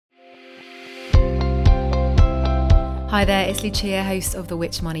Hi there, it's Lucia, host of the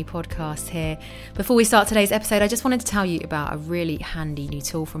Which Money podcast here. Before we start today's episode, I just wanted to tell you about a really handy new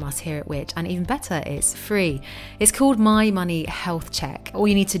tool from us here at Which, and even better, it's free. It's called My Money Health Check. All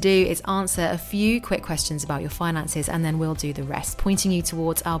you need to do is answer a few quick questions about your finances, and then we'll do the rest, pointing you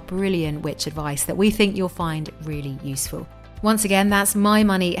towards our brilliant Which advice that we think you'll find really useful. Once again, that's My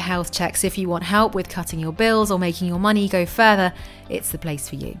Money Health Checks. If you want help with cutting your bills or making your money go further, it's the place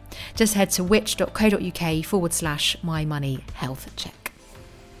for you. Just head to which.co.uk/My Money Health Check.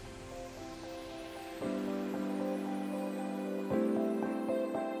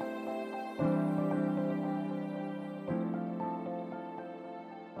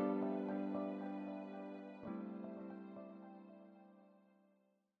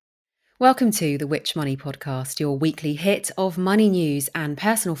 Welcome to the Which Money podcast, your weekly hit of money news and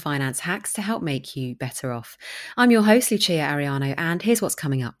personal finance hacks to help make you better off. I'm your host, Lucia Ariano, and here's what's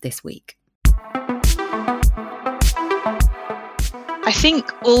coming up this week. I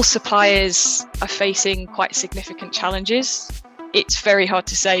think all suppliers are facing quite significant challenges. It's very hard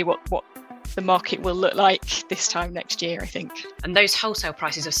to say what the market will look like this time next year, I think. And those wholesale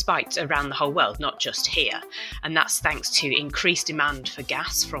prices have spiked around the whole world, not just here. And that's thanks to increased demand for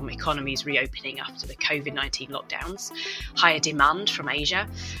gas from economies reopening after the COVID-19 lockdowns, higher demand from Asia,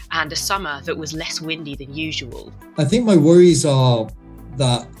 and a summer that was less windy than usual. I think my worries are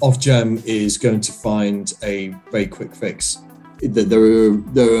that Ofgem is going to find a very quick fix.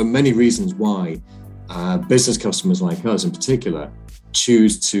 There are many reasons why business customers like us in particular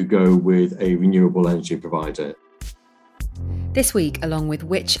choose to go with a renewable energy provider. This week, along with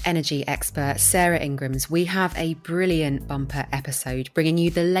Which energy expert Sarah Ingrams, we have a brilliant bumper episode bringing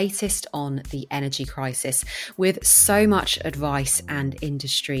you the latest on the energy crisis with so much advice and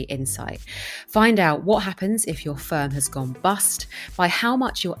industry insight. Find out what happens if your firm has gone bust, by how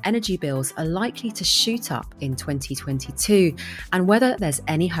much your energy bills are likely to shoot up in 2022, and whether there's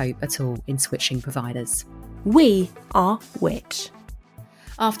any hope at all in switching providers. We are Which.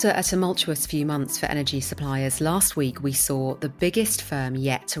 After a tumultuous few months for energy suppliers, last week we saw the biggest firm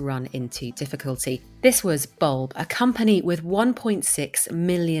yet to run into difficulty. This was Bulb, a company with 1.6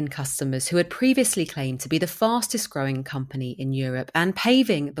 million customers who had previously claimed to be the fastest growing company in Europe and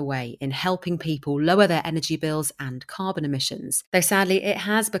paving the way in helping people lower their energy bills and carbon emissions. Though sadly, it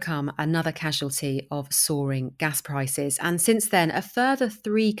has become another casualty of soaring gas prices. And since then, a further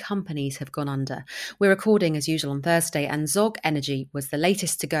 3 companies have gone under. We're recording as usual on Thursday, and Zog Energy was the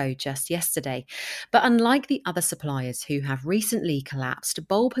latest to go just yesterday. But unlike the other suppliers who have recently collapsed,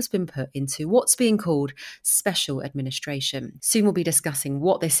 Bulb has been put into what's being called special administration. Soon we'll be discussing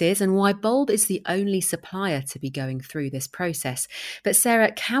what this is and why Bulb is the only supplier to be going through this process. But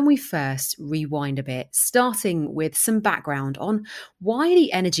Sarah, can we first rewind a bit, starting with some background on why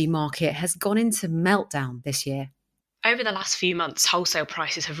the energy market has gone into meltdown this year? Over the last few months, wholesale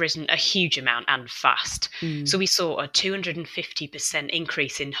prices have risen a huge amount and fast. So we saw a 250%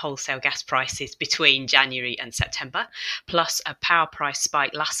 increase in wholesale gas prices between January and September, plus a power price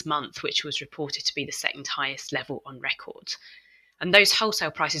spike last month, which was reported to be the second highest level on record. And those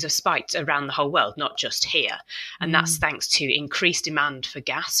wholesale prices have spiked around the whole world, not just here. And that's thanks to increased demand for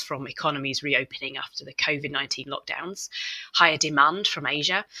gas from economies reopening after the COVID-19 lockdowns, higher demand from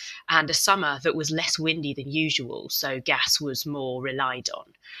Asia, and a summer that was less windy than usual, so gas was more relied on.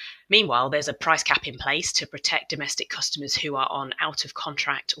 Meanwhile, there's a price cap in place to protect domestic customers who are on out of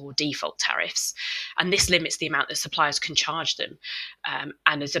contract or default tariffs. And this limits the amount that suppliers can charge them.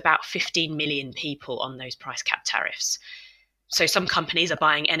 And there's about 15 million people on those price cap tariffs. So some companies are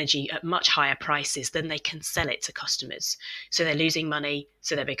buying energy at much higher prices than they can sell it to customers. So they're losing money,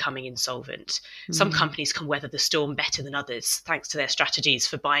 so they're becoming insolvent. Some companies can weather the storm better than others, thanks to their strategies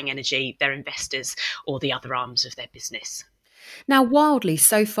for buying energy, their investors, or the other arms of their business. Now, wildly,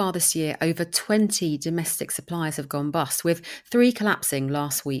 so far this year, over 20 domestic suppliers have gone bust, with 3 collapsing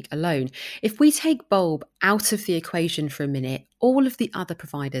last week alone. If we take Bulb out of the equation for a minute, all of the other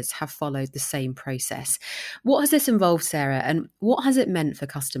providers have followed the same process. What has this involved, Sarah, and what has it meant for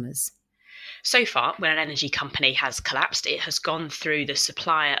customers? So far, when an energy company has collapsed, it has gone through the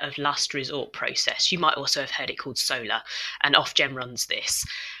supplier of last resort process. You might also have heard it called SOLAR, and Ofgem runs this.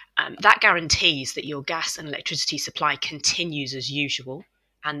 That guarantees that your gas and electricity supply continues as usual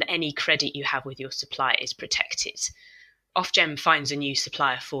and that any credit you have with your supplier is protected. Ofgem finds a new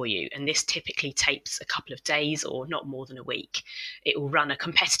supplier for you, and this typically takes a couple of days or not more than a week. It will run a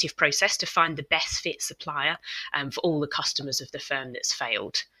competitive process to find the best fit supplier for all the customers of the firm that's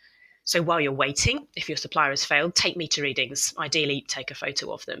failed. So while you're waiting, if your supplier has failed, take meter readings. Ideally, take a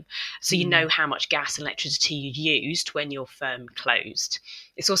photo of them so you know how much gas and electricity you used when your firm closed.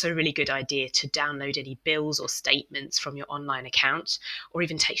 It's also a really good idea to download any bills or statements from your online account, or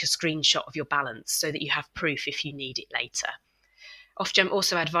even take a screenshot of your balance so that you have proof if you need it later. Ofgem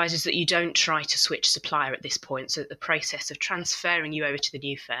also advises that you don't try to switch supplier at this point so that the process of transferring you over to the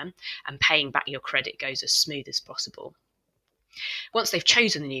new firm and paying back your credit goes as smooth as possible. Once they've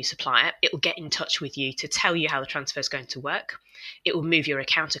chosen the new supplier, it will get in touch with you to tell you how the transfer is going to work. It will move your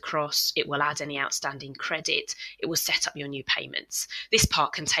account across, it will add any outstanding credit, it will set up your new payments. This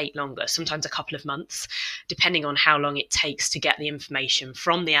part can take longer, sometimes a couple of months, depending on how long it takes to get the information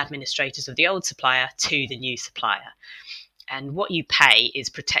from the administrators of the old supplier to the new supplier. And what you pay is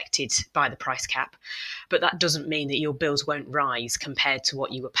protected by the price cap, but that doesn't mean that your bills won't rise compared to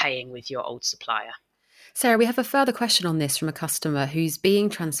what you were paying with your old supplier. Sarah, we have a further question on this from a customer who's being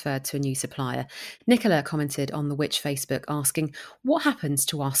transferred to a new supplier. Nicola commented on the Which Facebook asking, what happens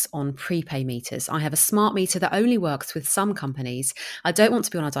to us on prepay meters? I have a smart meter that only works with some companies. I don't want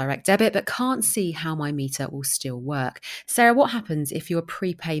to be on a direct debit, but can't see how my meter will still work. Sarah, what happens if you're a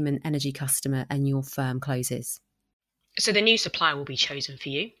prepayment energy customer and your firm closes? So the new supplier will be chosen for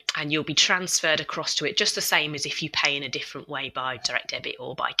you and you'll be transferred across to it just the same as if you pay in a different way by direct debit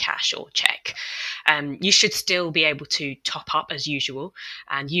or by cash or cheque. You should still be able to top up as usual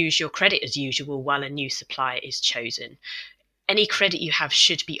and use your credit as usual while a new supplier is chosen. Any credit you have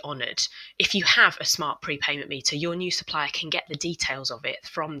should be honoured. If you have a smart prepayment meter, your new supplier can get the details of it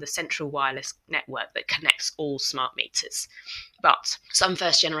from the central wireless network that connects all smart meters. But some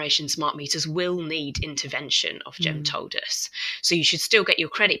first-generation smart meters will need intervention, Ofgem told us. So you should still get your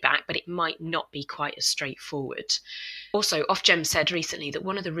credit back, but it might not be quite as straightforward. Also, Ofgem said recently that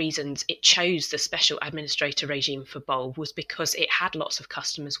one of the reasons it chose the special administrator regime for Bulb was because it had lots of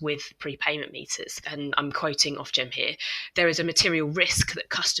customers with prepayment meters. And I'm quoting Ofgem here, there is a material risk that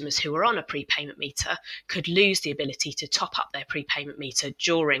customers who are on a prepayment meter could lose the ability to top up their prepayment meter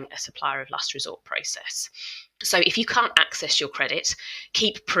during a supplier of last resort process. So if you can't access your credit,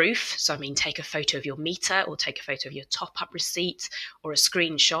 keep proof. So take a photo of your meter or take a photo of your top-up receipt or a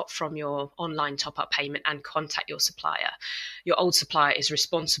screenshot from your online top-up payment and contact your supplier. Your old supplier is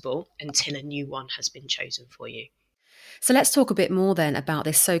responsible until a new one has been chosen for you. So let's talk a bit more then about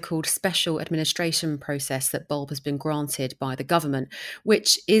this so-called special administration process that Bulb has been granted by the government,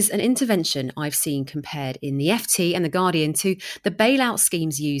 which is an intervention I've seen compared in the FT and the Guardian to the bailout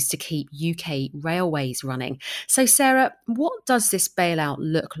schemes used to keep UK railways running. So Sarah, what does this bailout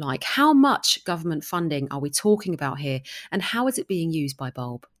look like? How much government funding are we talking about here and how is it being used by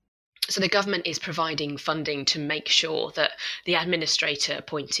Bulb? So the government is providing funding to make sure that the administrator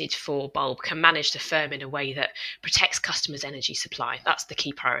appointed for Bulb can manage the firm in a way that protects customers' energy supply. That's the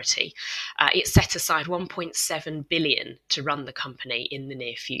key priority. It set aside £1.7 billion to run the company in the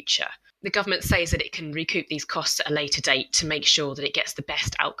near future. The government says that it can recoup these costs at a later date to make sure that it gets the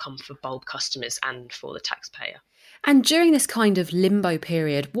best outcome for Bulb customers and for the taxpayer. And during this kind of limbo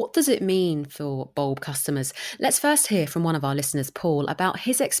period, what does it mean for Bulb customers? Let's first hear from one of our listeners, Paul, about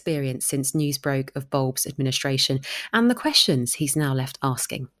his experience since news broke of Bulb's administration and the questions he's now left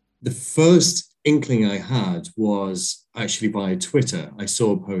asking. The first inkling I had was actually via Twitter. I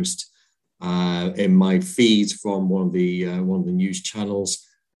saw a post in my feed from one of the news channels,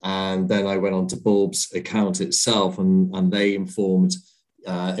 and then I went on to Bulb's account itself, and they informed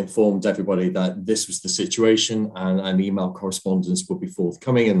everybody that this was the situation and an email correspondence would be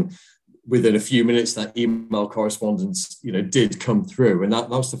forthcoming. And within a few minutes, that email correspondence, did come through. And that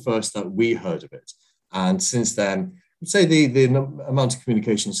was the first that we heard of it. And since then, I'd say the amount of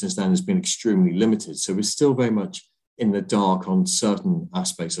communication since then has been extremely limited. So we're still very much in the dark on certain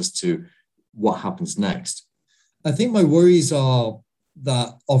aspects as to what happens next. I think my worries are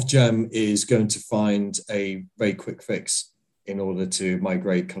that Ofgem is going to find a very quick fix in order to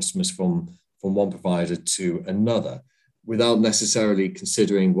migrate customers from one provider to another, without necessarily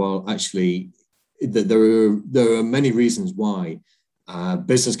considering, well, actually, that there are many reasons why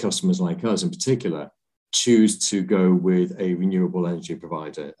business customers like us in particular choose to go with a renewable energy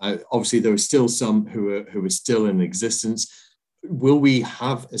provider. Obviously, there are still some who are still in existence. Will we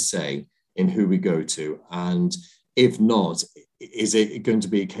have a say in who we go to? And if not, is it going to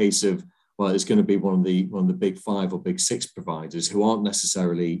be a case of, well, it's going to be one of the big five or big six providers who aren't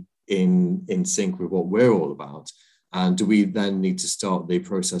necessarily in sync with what we're all about? And do we then need to start the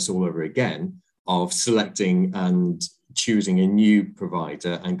process all over again of selecting and choosing a new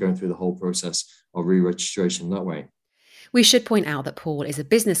provider and going through the whole process of re-registration that way? We should point out that Paul is a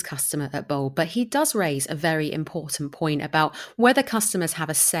business customer at Bulb, but he does raise a very important point about whether customers have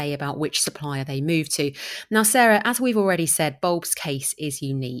a say about which supplier they move to. Now, Sarah, as we've already said, Bulb's case is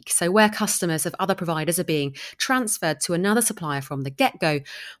unique. So where customers of other providers are being transferred to another supplier from the get-go,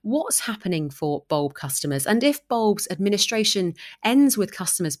 what's happening for Bulb customers? And if Bulb's administration ends with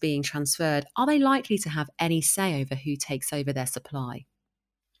customers being transferred, are they likely to have any say over who takes over their supply?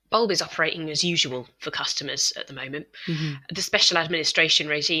 Bulb is operating as usual for customers at the moment. The special administration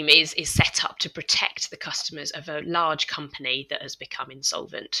regime is set up to protect the customers of a large company that has become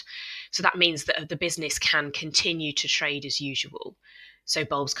insolvent. So that means that the business can continue to trade as usual. So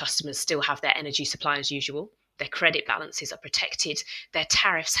Bulb's customers still have their energy supply as usual. Their credit balances are protected. Their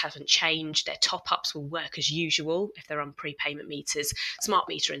tariffs haven't changed. Their top-ups will work as usual if they're on prepayment meters. Smart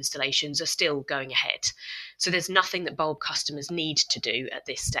meter installations are still going ahead. So there's nothing that Bulb customers need to do at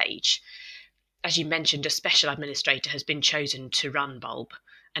this stage. As you mentioned, a special administrator has been chosen to run Bulb,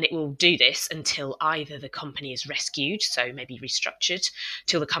 and it will do this until either the company is rescued, so maybe restructured,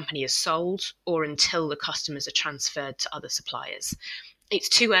 till the company is sold, or until the customers are transferred to other suppliers. It's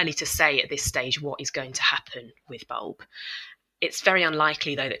too early to say at this stage what is going to happen with Bulb. It's very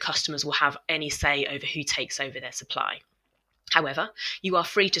unlikely, though, that customers will have any say over who takes over their supply. However, you are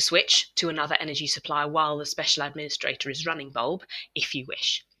free to switch to another energy supplier while the special administrator is running Bulb, if you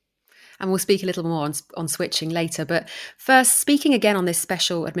wish. And we'll speak a little more on switching later. But first, speaking again on this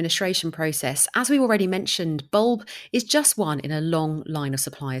special administration process, as we already mentioned, Bulb is just one in a long line of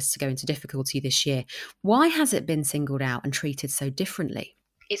suppliers to go into difficulty this year. Why has it been singled out and treated so differently?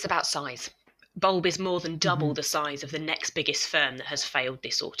 It's about size. Bulb is more than double the size of the next biggest firm that has failed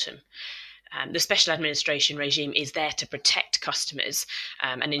this autumn. The special administration regime is there to protect customers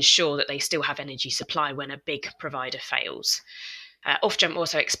and ensure that they still have energy supply when a big provider fails. Ofgem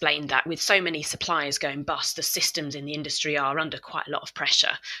also explained that with so many suppliers going bust, the systems in the industry are under quite a lot of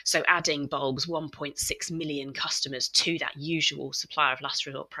pressure. So adding Bulb's 1.6 million customers to that usual supplier of last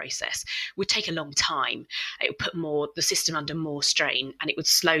resort process would take a long time. It would put the system under more strain, and it would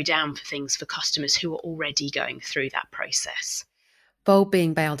slow down for things for customers who are already going through that process. Bulb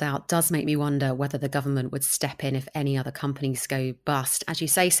being bailed out does make me wonder whether the government would step in if any other companies go bust. As you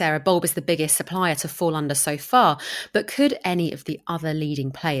say, Sarah, Bulb is the biggest supplier to fall under so far, but could any of the other leading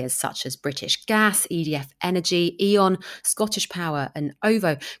players such as British Gas, EDF Energy, E.ON, Scottish Power and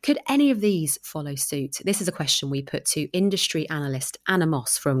OVO, could any of these follow suit? This is a question we put to industry analyst Anna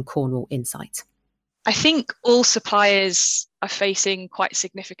Moss from Cornwall Insight. I think all suppliers are facing quite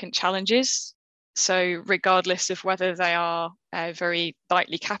significant challenges. So regardless of whether they are very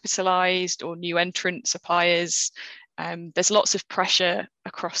lightly capitalised or new entrant suppliers, there's lots of pressure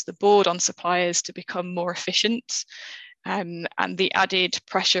across the board on suppliers to become more efficient. And the added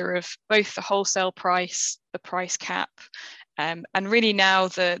pressure of both the wholesale price, the price cap, and really now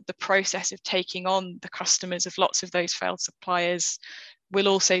the process of taking on the customers of lots of those failed suppliers will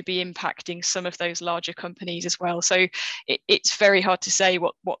also be impacting some of those larger companies as well. So it's very hard to say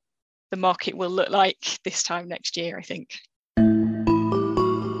what the market will look like this time next year, I think.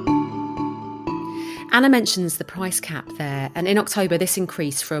 Anna mentions the price cap there, and in October this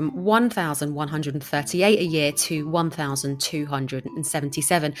increased from $1,138 a year to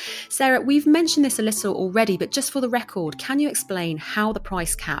 $1,277. Sarah, we've mentioned this a little already, but just for the record, can you explain how the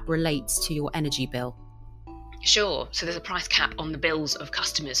price cap relates to your energy bill? Sure. So there's a price cap on the bills of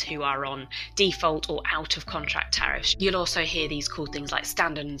customers who are on default or out of contract tariffs. You'll also hear these called things like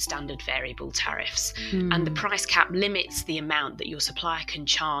standard and standard variable tariffs. And the price cap limits the amount that your supplier can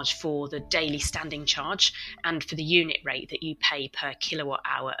charge for the daily standing charge and for the unit rate that you pay per kilowatt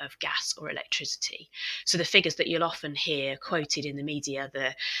hour of gas or electricity. So the figures that you'll often hear quoted in the media,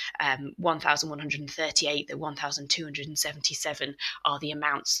 the 1,138, the 1,277 are the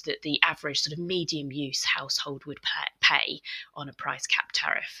amounts that the average sort of medium use household would pay on a price cap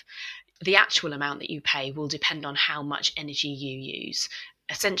tariff. The actual amount that you pay will depend on how much energy you use.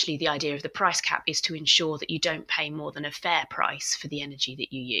 Essentially, the idea of the price cap is to ensure that you don't pay more than a fair price for the energy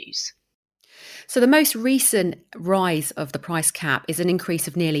that you use. So the most recent rise of the price cap is an increase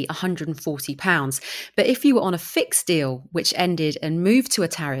of nearly £140. But if you were on a fixed deal, which ended and moved to a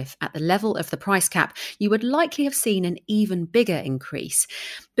tariff at the level of the price cap, you would likely have seen an even bigger increase.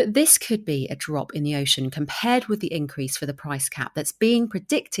 But this could be a drop in the ocean compared with the increase for the price cap that's being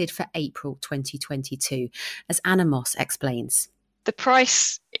predicted for April 2022, as Anna Moss explains. The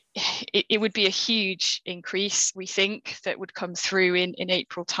price, it would be a huge increase, we think, that would come through in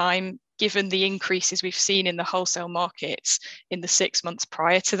April time, given the increases we've seen in the wholesale markets in the 6 months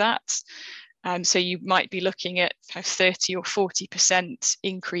prior to that. So you might be looking at 30 or 40%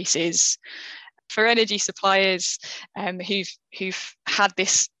 increases For energy suppliers who've had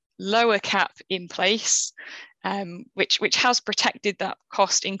this lower cap in place, which has protected that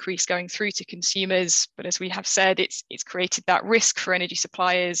cost increase going through to consumers, but as we have said, it's created that risk for energy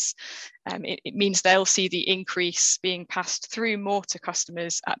suppliers. It means they'll see the increase being passed through more to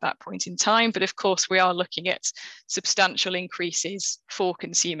customers at that point in time. But of course, we are looking at substantial increases for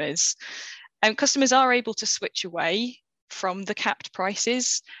consumers. And customers are able to switch away from the capped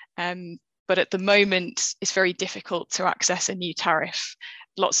prices, but at the moment, it's very difficult to access a new tariff.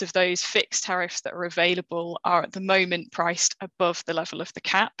 Lots of those fixed tariffs that are available are at the moment priced above the level of the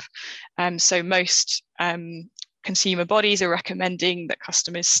cap. So most consumer bodies are recommending that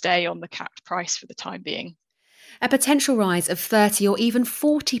customers stay on the capped price for the time being. A potential rise of 30 or even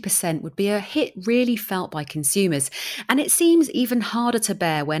 40% would be a hit really felt by consumers. And it seems even harder to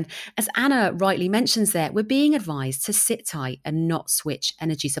bear when, as Anna rightly mentions there, we're being advised to sit tight and not switch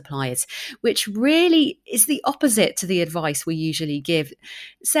energy suppliers, which really is the opposite to the advice we usually give.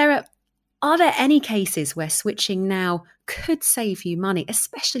 Sarah, are there any cases where switching now could save you money,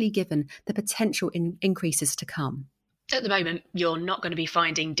 especially given the potential increases to come? At the moment, you're not going to be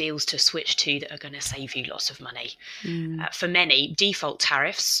finding deals to switch to that are going to save you lots of money. For many, default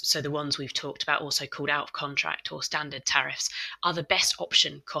tariffs, so the ones we've talked about, also called out of contract or standard tariffs, are the best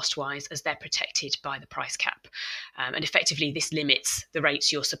option cost-wise as they're protected by the price cap. And effectively, this limits the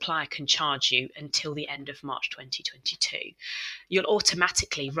rates your supplier can charge you until the end of March 2022. You'll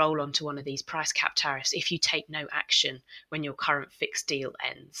automatically roll onto one of these price cap tariffs if you take no action when your current fixed deal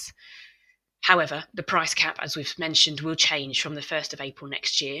ends. However, the price cap, as we've mentioned, will change from the 1st of April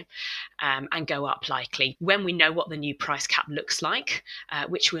next year and go up likely. When we know what the new price cap looks like,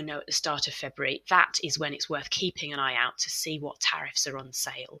 which we'll know at the start of February, that is when it's worth keeping an eye out to see what tariffs are on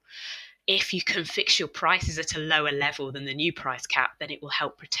sale. If you can fix your prices at a lower level than the new price cap, then it will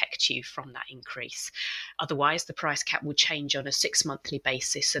help protect you from that increase. Otherwise, the price cap will change on a 6-monthly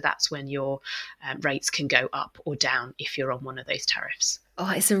basis, so that's when your rates can go up or down if you're on one of those tariffs. Oh,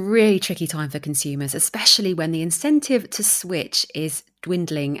 it's a really tricky time for consumers, especially when the incentive to switch is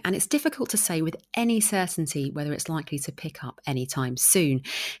dwindling, and it's difficult to say with any certainty whether it's likely to pick up anytime soon.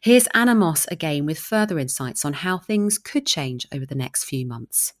 Here's Anna Moss again with further insights on how things could change over the next few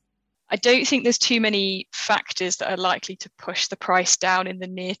months. I don't think there's too many factors that are likely to push the price down in the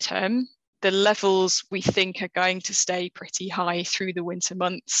near term. The levels we think are going to stay pretty high through the winter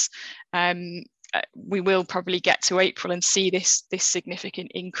months. We will probably get to April and see this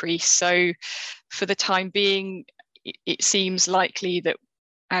significant increase. So for the time being, it seems likely that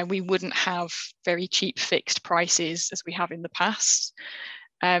we wouldn't have very cheap fixed prices as we have in the past.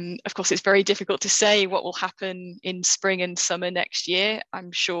 Of course, it's very difficult to say what will happen in spring and summer next year.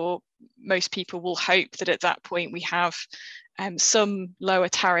 I'm sure most people will hope that at that point we have some lower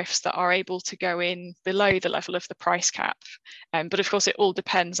tariffs that are able to go in below the level of the price cap. But of course, it all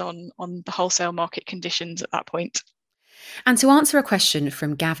depends on the wholesale market conditions at that point. And to answer a question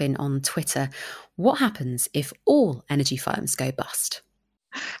from Gavin on Twitter, what happens if all energy firms go bust?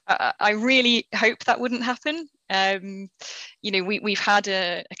 I really hope that wouldn't happen. We've had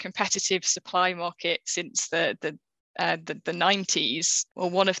a competitive supply market since the 90s. Well,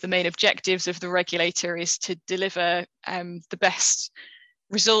 one of the main objectives of the regulator is to deliver the best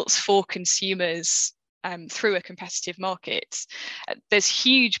results for consumers through a competitive market. There's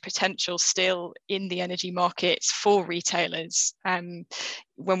huge potential still in the energy markets for retailers.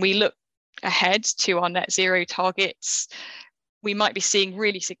 When we look ahead to our net zero targets, we might be seeing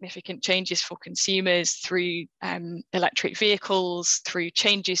really significant changes for consumers through electric vehicles, through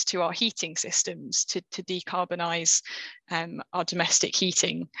changes to our heating systems to decarbonise our domestic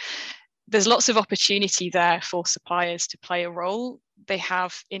heating. There's lots of opportunity there for suppliers to play a role. They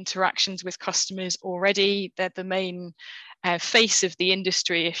have interactions with customers already. They're the main face of the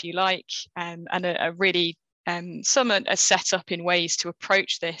industry, if you like, and are really some are set up in ways to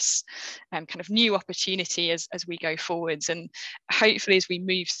approach this kind of new opportunity as we go forwards. And hopefully as we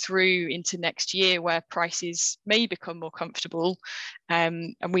move through into next year where prices may become more comfortable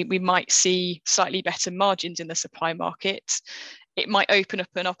and we might see slightly better margins in the supply market, it might open up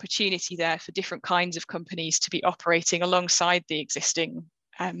an opportunity there for different kinds of companies to be operating alongside the existing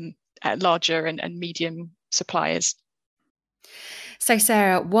larger and medium suppliers. So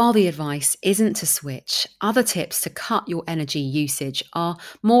Sarah, while the advice isn't to switch, other tips to cut your energy usage are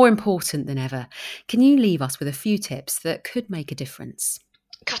more important than ever. Can you leave us with a few tips that could make a difference?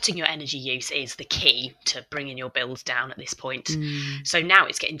 Cutting your energy use is the key to bringing your bills down at this point. So now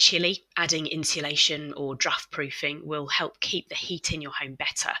it's getting chilly. Adding insulation or draft proofing will help keep the heat in your home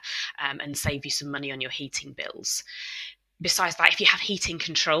better and save you some money on your heating bills. Besides that, if you have heating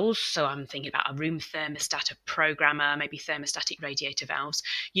controls, so I'm thinking about a room thermostat, a programmer, maybe thermostatic radiator valves,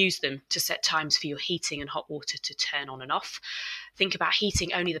 use them to set times for your heating and hot water to turn on and off. Think about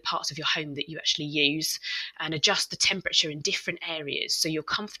heating only the parts of your home that you actually use, and adjust the temperature in different areas so you're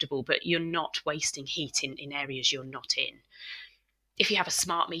comfortable, but you're not wasting heat in areas you're not in. If you have a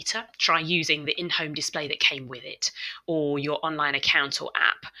smart meter, try using the in-home display that came with it, or your online account or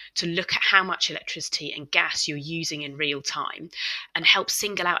app, to look at how much electricity and gas you're using in real time and help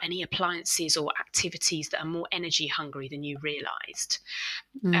single out any appliances or activities that are more energy hungry than you realised.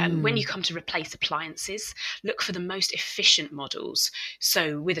 When you come to replace appliances, look for the most efficient models.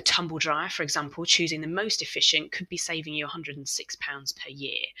 So with a tumble dryer, for example, choosing the most efficient could be saving you £106 per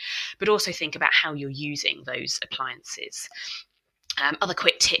year. But also think about how you're using those appliances. Other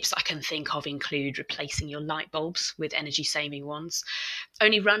quick tips I can think of include replacing your light bulbs with energy-saving ones,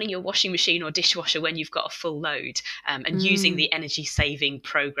 only running your washing machine or dishwasher when you've got a full load, and using the energy-saving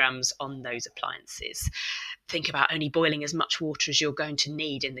programs on those appliances. Think about only boiling as much water as you're going to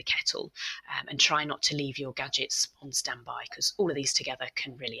need in the kettle, and try not to leave your gadgets on standby, because all of these together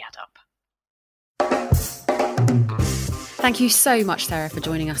can really add up. Thank you so much, Sarah, for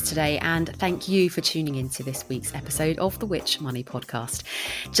joining us today, and thank you for tuning in to this week's episode of the Which Money podcast.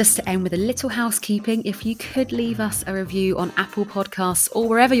 Just to end with a little housekeeping, if you could leave us a review on Apple Podcasts or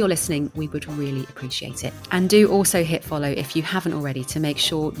wherever you're listening, we would really appreciate it. And do also hit follow if you haven't already to make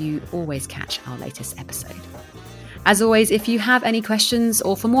sure you always catch our latest episode. As always, if you have any questions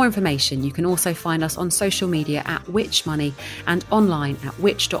or for more information, you can also find us on social media at Which Money and online at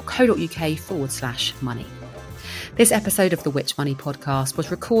which.co.uk/money. This episode of the Which Money podcast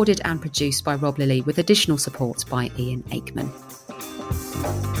was recorded and produced by Rob Lilly with additional support by Ian Aikman.